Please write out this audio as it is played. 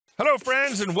Hello,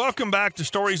 friends, and welcome back to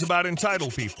Stories About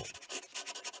Entitled People.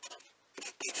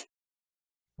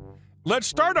 Let's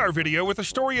start our video with a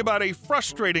story about a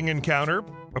frustrating encounter.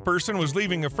 A person was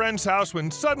leaving a friend's house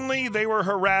when suddenly they were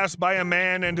harassed by a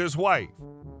man and his wife.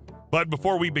 But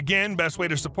before we begin, best way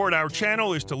to support our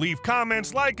channel is to leave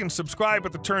comments, like, and subscribe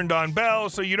with the turned on bell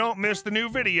so you don't miss the new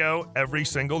video every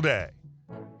single day.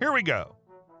 Here we go.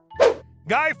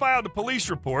 Guy filed a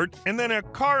police report and then a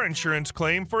car insurance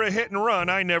claim for a hit and run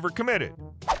I never committed.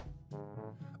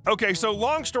 Okay, so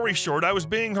long story short, I was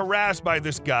being harassed by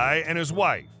this guy and his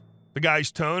wife. The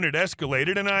guy's tone had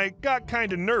escalated and I got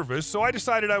kind of nervous, so I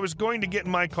decided I was going to get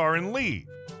in my car and leave.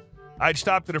 I'd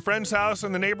stopped at a friend's house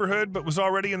in the neighborhood but was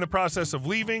already in the process of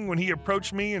leaving when he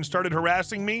approached me and started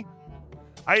harassing me.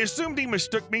 I assumed he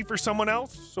mistook me for someone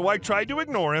else, so I tried to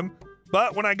ignore him.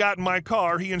 But when I got in my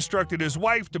car, he instructed his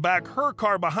wife to back her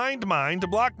car behind mine to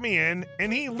block me in,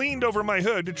 and he leaned over my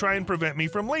hood to try and prevent me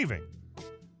from leaving.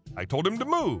 I told him to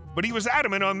move, but he was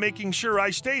adamant on making sure I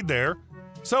stayed there,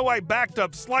 so I backed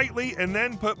up slightly and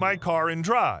then put my car in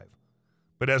drive.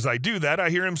 But as I do that, I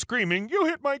hear him screaming, "You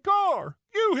hit my car!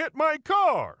 You hit my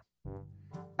car!"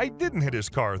 I didn't hit his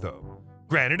car, though.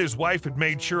 Granted, his wife had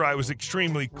made sure I was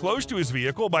extremely close to his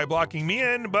vehicle by blocking me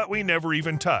in, but we never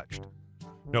even touched.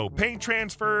 No paint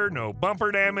transfer, no bumper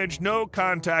damage, no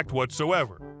contact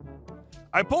whatsoever.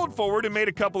 I pulled forward and made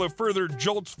a couple of further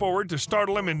jolts forward to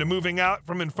startle him into moving out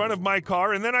from in front of my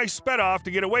car, and then I sped off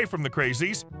to get away from the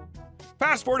crazies.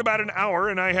 Fast forward about an hour,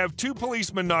 and I have two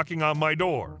policemen knocking on my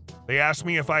door. They asked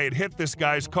me if I had hit this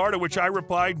guy's car, to which I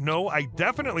replied, no, I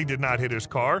definitely did not hit his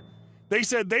car. They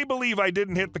said they believe I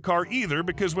didn't hit the car either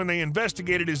because when they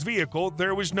investigated his vehicle,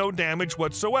 there was no damage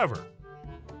whatsoever.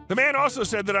 The man also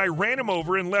said that I ran him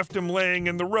over and left him laying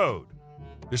in the road.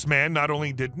 This man not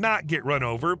only did not get run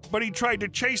over, but he tried to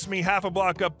chase me half a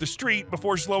block up the street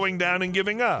before slowing down and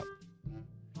giving up.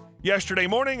 Yesterday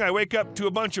morning, I wake up to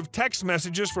a bunch of text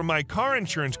messages from my car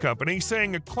insurance company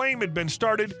saying a claim had been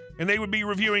started and they would be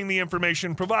reviewing the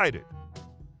information provided.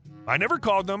 I never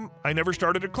called them. I never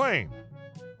started a claim.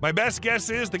 My best guess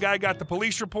is the guy got the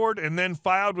police report and then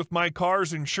filed with my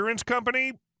car's insurance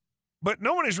company, but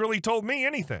no one has really told me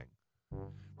anything.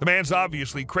 The man's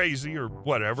obviously crazy or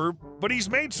whatever, but he's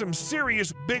made some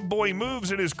serious big boy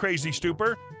moves in his crazy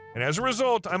stupor, and as a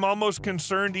result, I'm almost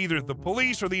concerned either the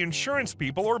police or the insurance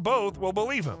people or both will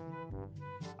believe him.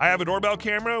 I have a doorbell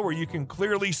camera where you can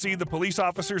clearly see the police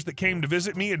officers that came to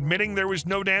visit me admitting there was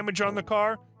no damage on the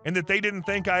car and that they didn't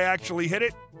think I actually hit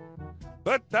it.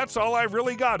 But that's all I've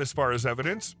really got as far as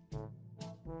evidence.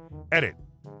 Edit.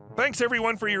 Thanks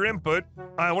everyone for your input.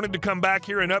 I wanted to come back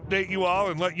here and update you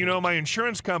all and let you know my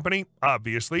insurance company,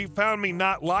 obviously, found me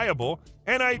not liable,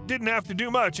 and I didn't have to do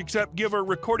much except give a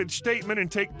recorded statement and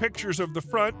take pictures of the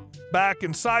front, back,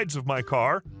 and sides of my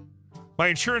car. My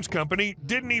insurance company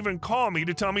didn't even call me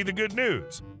to tell me the good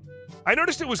news. I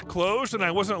noticed it was closed and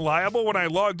I wasn't liable when I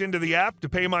logged into the app to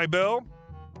pay my bill.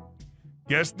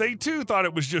 Guess they too thought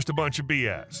it was just a bunch of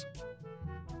BS.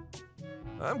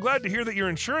 I'm glad to hear that your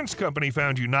insurance company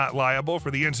found you not liable for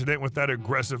the incident with that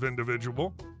aggressive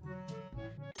individual.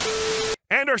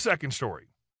 And our second story.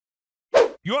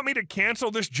 You want me to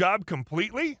cancel this job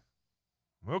completely?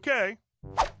 Okay.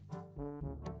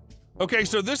 Okay,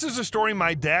 so this is a story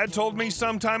my dad told me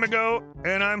some time ago,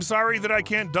 and I'm sorry that I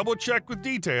can't double check with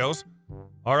details.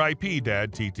 R.I.P.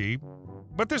 Dad, TT.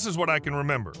 But this is what I can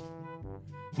remember.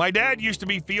 My dad used to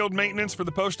be field maintenance for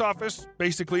the post office.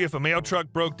 Basically, if a mail truck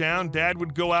broke down, Dad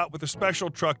would go out with a special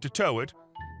truck to tow it.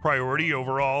 Priority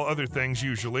over all other things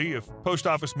usually. If post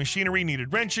office machinery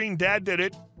needed wrenching, Dad did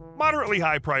it. Moderately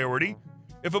high priority.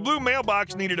 If a blue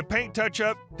mailbox needed a paint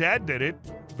touch-up, Dad did it.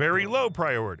 Very low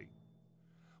priority.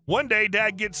 One day,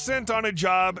 Dad gets sent on a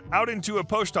job out into a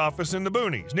post office in the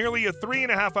boonies. Nearly a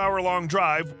 3.5-hour-long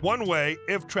drive, one way,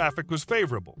 if traffic was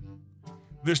favorable.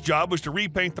 This job was to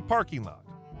repaint the parking lot.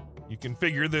 You can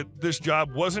figure that this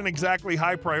job wasn't exactly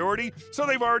high priority, so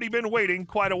they've already been waiting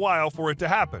quite a while for it to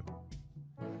happen.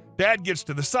 Dad gets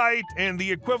to the site, and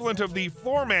the equivalent of the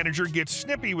floor manager gets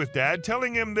snippy with Dad,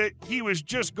 telling him that he was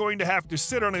just going to have to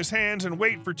sit on his hands and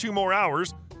wait for 2 more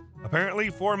hours. Apparently,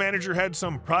 floor manager had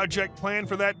some project plan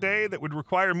for that day that would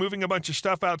require moving a bunch of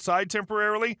stuff outside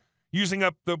temporarily, using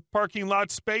up the parking lot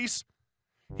space.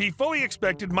 He fully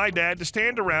expected my dad to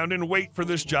stand around and wait for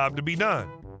this job to be done.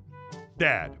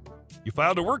 Dad, you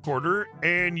filed a work order,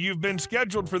 and you've been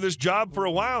scheduled for this job for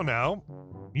a while now.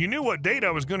 You knew what date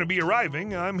I was going to be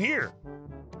arriving. I'm here.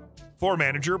 Floor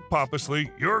manager, pompously,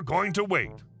 you're going to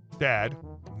wait. Dad,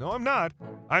 no, I'm not.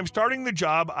 I'm starting the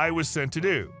job I was sent to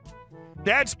do.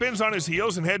 Dad spins on his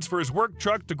heels and heads for his work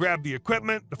truck to grab the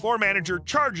equipment. The floor manager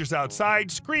charges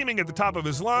outside, screaming at the top of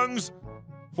his lungs.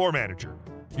 Floor manager,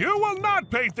 "You will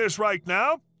not paint this right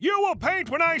now. You will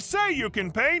paint when I say you can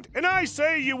paint, and I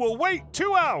say you will wait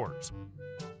 2 hours."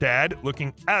 Dad,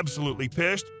 looking absolutely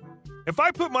pissed, "If I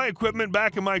put my equipment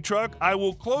back in my truck, I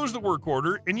will close the work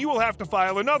order and you will have to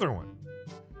file another one."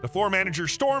 The floor manager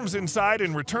storms inside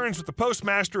and returns with the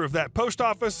postmaster of that post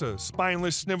office, a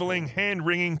spineless, sniveling,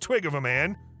 hand-wringing twig of a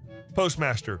man.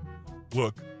 Postmaster,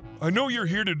 "Look, I know you're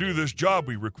here to do this job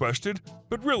we requested,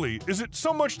 but really, is it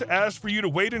so much to ask for you to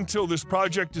wait until this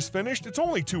project is finished? It's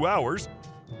only 2 hours.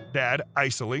 Dad,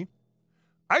 icily,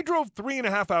 "I drove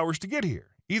 3.5 hours to get here.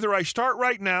 Either I start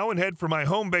right now and head for my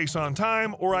home base on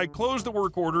time, or I close the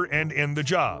work order and end the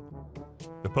job."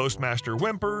 The postmaster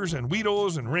whimpers and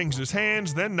wheedles and wrings his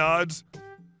hands, then nods.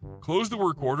 "Close the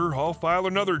work order, I'll file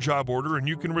another job order and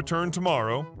you can return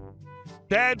tomorrow."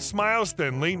 Dad smiles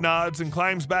thinly, nods, and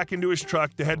climbs back into his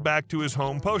truck to head back to his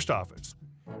home post office.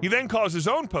 He then calls his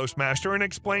own postmaster and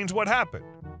explains what happened.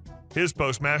 His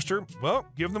postmaster, well,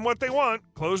 give them what they want,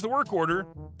 close the work order.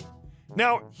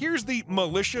 Now, here's the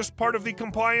malicious part of the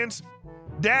compliance.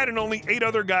 Dad and only 8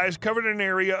 other guys covered an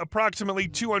area approximately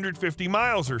 250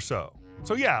 miles or so.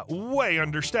 So yeah, way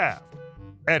understaffed.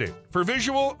 Edit. For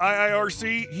visual,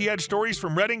 IIRC, he had stories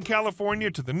from Redding, California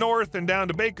to the north and down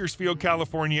to Bakersfield,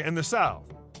 California in the south.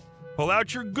 Pull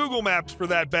out your Google Maps for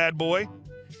that bad boy.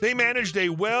 They managed a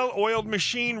well-oiled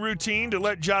machine routine to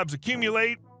let jobs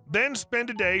accumulate, then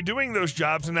spend a day doing those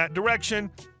jobs in that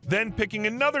direction, then picking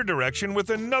another direction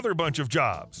with another bunch of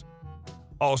jobs.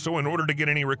 Also, in order to get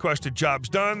any requested jobs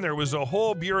done, there was a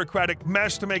whole bureaucratic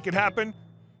mess to make it happen.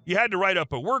 You had to write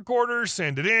up a work order,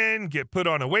 send it in, get put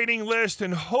on a waiting list,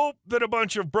 and hope that a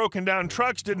bunch of broken down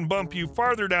trucks didn't bump you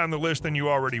farther down the list than you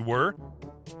already were.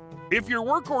 If your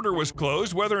work order was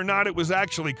closed, whether or not it was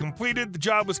actually completed, the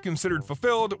job was considered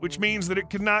fulfilled, which means that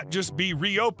it could not just be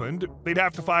reopened. They'd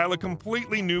have to file a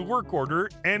completely new work order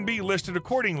and be listed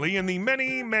accordingly in the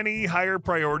many, many higher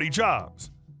priority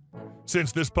jobs.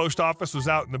 Since this post office was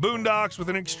out in the boondocks with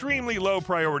an extremely low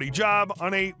priority job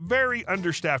on a very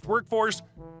understaffed workforce,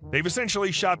 they've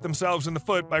essentially shot themselves in the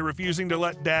foot by refusing to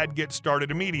let Dad get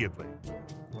started immediately.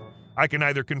 I can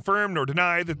neither confirm nor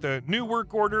deny that the new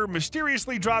work order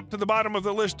mysteriously dropped to the bottom of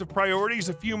the list of priorities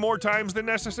a few more times than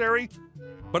necessary,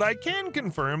 but I can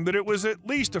confirm that it was at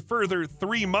least a further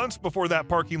 3 months before that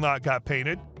parking lot got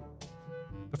painted.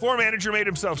 The floor manager made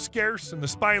himself scarce, and the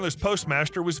spineless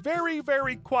postmaster was very,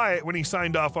 very quiet when he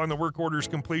signed off on the work order's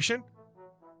completion.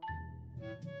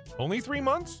 Only 3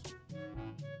 months?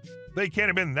 They can't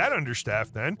have been that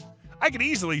understaffed then. I could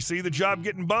easily see the job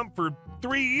getting bumped for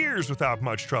 3 years without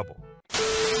much trouble.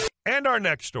 And our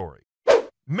next story.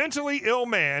 Mentally ill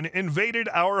man invaded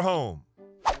our home.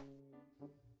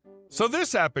 So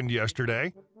this happened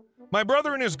yesterday. My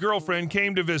brother and his girlfriend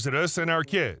came to visit us and our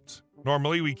kids.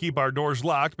 Normally we keep our doors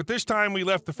locked, but this time we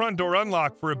left the front door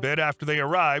unlocked for a bit after they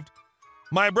arrived.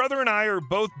 My brother and I are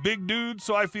both big dudes,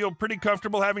 so I feel pretty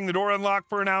comfortable having the door unlocked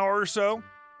for an hour or so.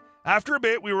 After a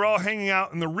bit, we were all hanging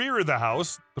out in the rear of the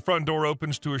house. The front door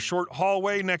opens to a short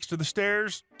hallway next to the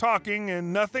stairs, talking,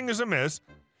 and nothing is amiss.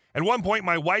 At one point,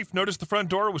 my wife noticed the front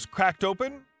door was cracked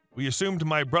open. We assumed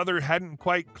my brother hadn't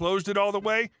quite closed it all the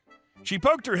way. She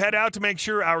poked her head out to make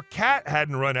sure our cat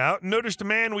hadn't run out and noticed a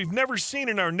man we've never seen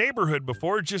in our neighborhood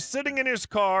before just sitting in his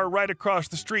car right across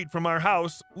the street from our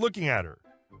house, looking at her.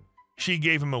 She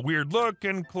gave him a weird look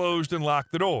and closed and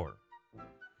locked the door.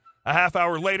 A half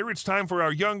hour later, it's time for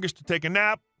our youngest to take a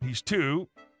nap. He's 2.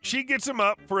 She gets him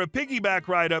up for a piggyback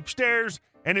ride upstairs,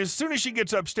 and as soon as she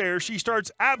gets upstairs, she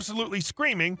starts absolutely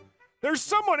screaming, "There's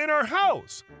someone in our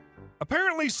house!"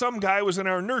 Apparently, some guy was in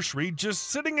our nursery just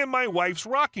sitting in my wife's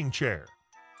rocking chair.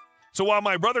 So while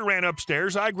my brother ran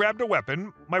upstairs, I grabbed a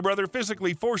weapon. My brother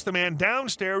physically forced the man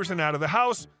downstairs and out of the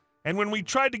house, and when we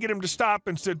tried to get him to stop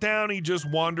and sit down, he just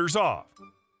wanders off.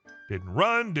 Didn't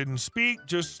run, didn't speak,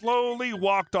 just slowly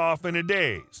walked off in a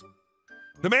daze.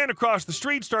 The man across the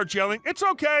street starts yelling, "It's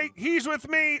okay, he's with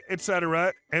me,"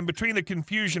 etc. And between the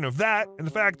confusion of that and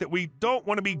the fact that we don't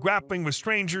want to be grappling with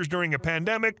strangers during a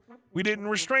pandemic, we didn't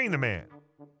restrain the man.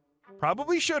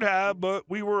 Probably should have, but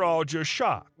we were all just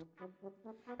shocked.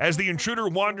 As the intruder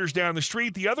wanders down the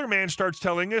street, the other man starts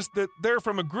telling us that they're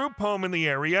from a group home in the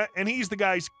area and he's the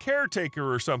guy's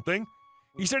caretaker or something.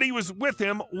 He said he was with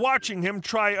him, watching him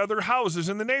try other houses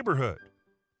in the neighborhood.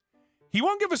 He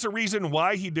won't give us a reason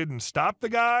why he didn't stop the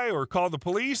guy or call the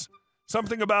police.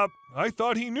 Something about, "I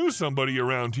thought he knew somebody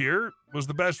around here," was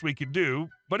the best we could do,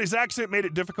 but his accent made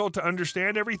it difficult to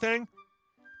understand everything.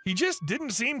 He just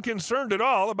didn't seem concerned at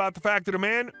all about the fact that a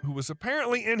man who was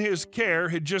apparently in his care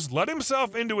had just let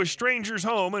himself into a stranger's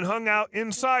home and hung out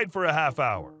inside for a half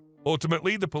hour.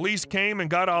 Ultimately, the police came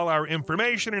and got all our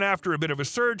information, and after a bit of a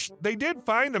search, they did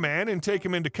find the man and take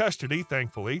him into custody,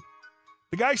 thankfully.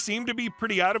 The guy seemed to be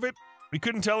pretty out of it. We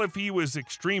couldn't tell if he was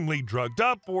extremely drugged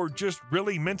up or just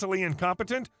really mentally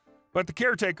incompetent, but the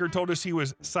caretaker told us he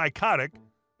was psychotic,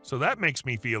 so that makes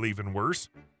me feel even worse.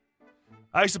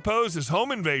 I suppose as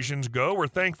home invasions go, we're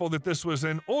thankful that this was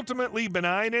an ultimately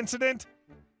benign incident,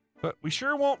 but we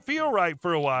sure won't feel right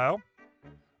for a while.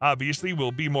 Obviously,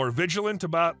 we'll be more vigilant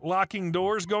about locking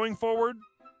doors going forward,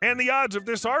 and the odds of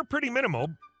this are pretty minimal,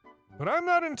 but I'm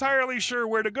not entirely sure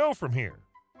where to go from here.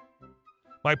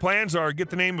 My plans are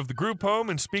get the name of the group home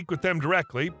and speak with them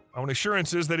directly. I want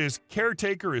assurances that his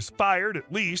caretaker is fired,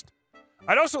 at least.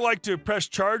 I'd also like to press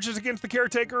charges against the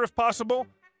caretaker if possible.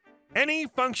 Any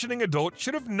functioning adult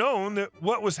should have known that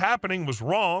what was happening was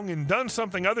wrong and done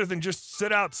something other than just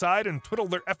sit outside and twiddle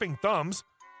their effing thumbs.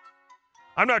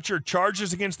 I'm not sure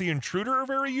charges against the intruder are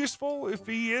very useful if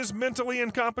he is mentally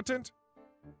incompetent.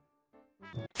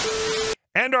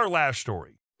 And our last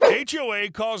story.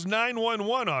 HOA calls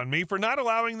 911 on me for not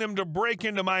allowing them to break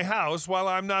into my house while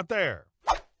I'm not there.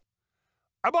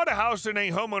 I bought a house in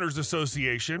a homeowners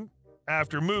association.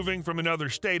 After moving from another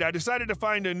state, I decided to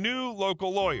find a new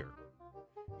local lawyer.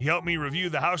 He helped me review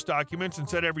the house documents and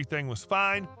said everything was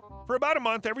fine. For about a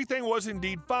month, everything was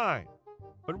indeed fine.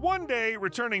 But one day,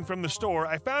 returning from the store,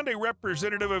 I found a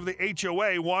representative of the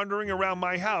HOA wandering around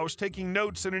my house taking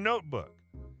notes in a notebook.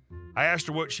 I asked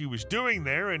her what she was doing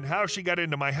there and how she got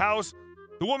into my house.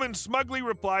 The woman smugly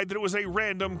replied that it was a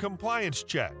random compliance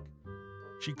check.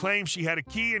 She claimed she had a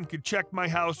key and could check my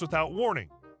house without warning.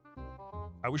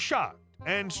 I was shocked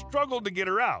and struggled to get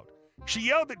her out. She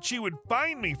yelled that she would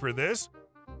fine me for this.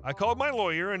 I called my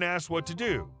lawyer and asked what to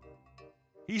do.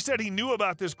 He said he knew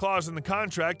about this clause in the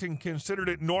contract and considered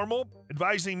it normal,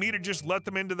 advising me to just let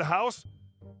them into the house.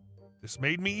 This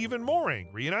made me even more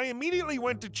angry, and I immediately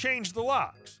went to change the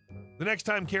locks. The next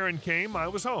time Karen came, I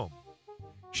was home.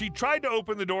 She tried to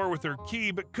open the door with her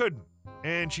key but couldn't,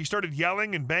 and she started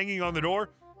yelling and banging on the door.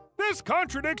 "This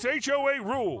contradicts HOA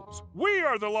rules. We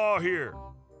are the law here."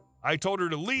 I told her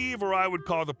to leave or I would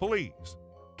call the police.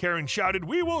 Karen shouted,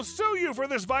 "We will sue you for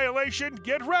this violation.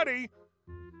 Get ready."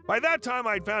 By that time,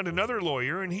 I'd found another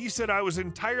lawyer, and he said I was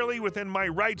entirely within my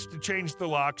rights to change the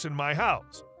locks in my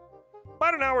house.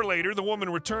 About an hour later, the woman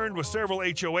returned with several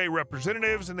HOA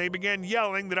representatives, and they began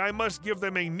yelling that I must give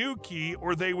them a new key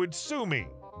or they would sue me.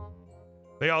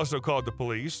 They also called the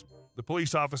police. The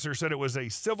police officer said it was a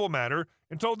civil matter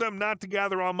and told them not to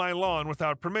gather on my lawn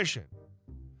without permission.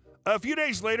 A few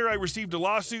days later, I received a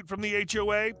lawsuit from the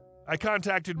HOA. I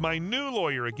contacted my new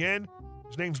lawyer again.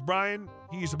 His name's Brian.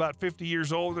 He's about 50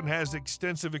 years old and has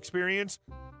extensive experience.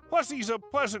 Plus, he's a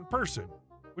pleasant person,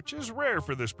 which is rare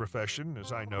for this profession,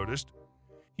 as I noticed.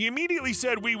 He immediately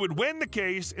said we would win the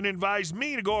case and advised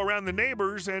me to go around the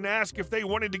neighbors and ask if they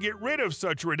wanted to get rid of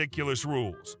such ridiculous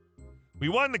rules. We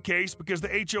won the case because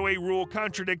the HOA rule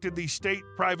contradicted the state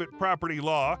private property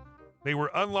law. They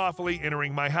were unlawfully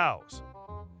entering my house.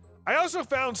 I also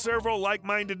found several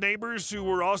like-minded neighbors who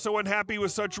were also unhappy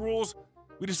with such rules.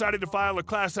 We decided to file a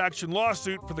class action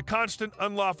lawsuit for the constant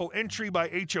unlawful entry by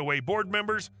HOA board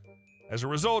members. As a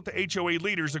result, the HOA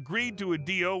leaders agreed to a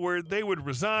deal where they would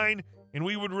resign and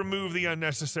we would remove the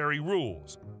unnecessary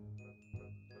rules.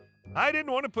 I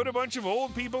didn't want to put a bunch of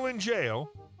old people in jail.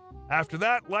 After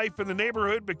that, life in the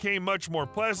neighborhood became much more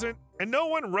pleasant, and no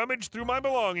one rummaged through my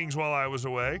belongings while I was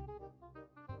away.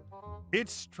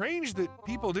 It's strange that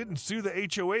people didn't sue the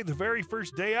HOA the very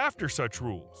first day after such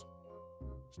rules.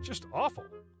 It's just awful.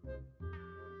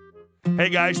 Hey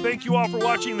guys, thank you all for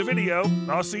watching the video.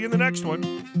 I'll see you in the next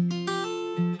one.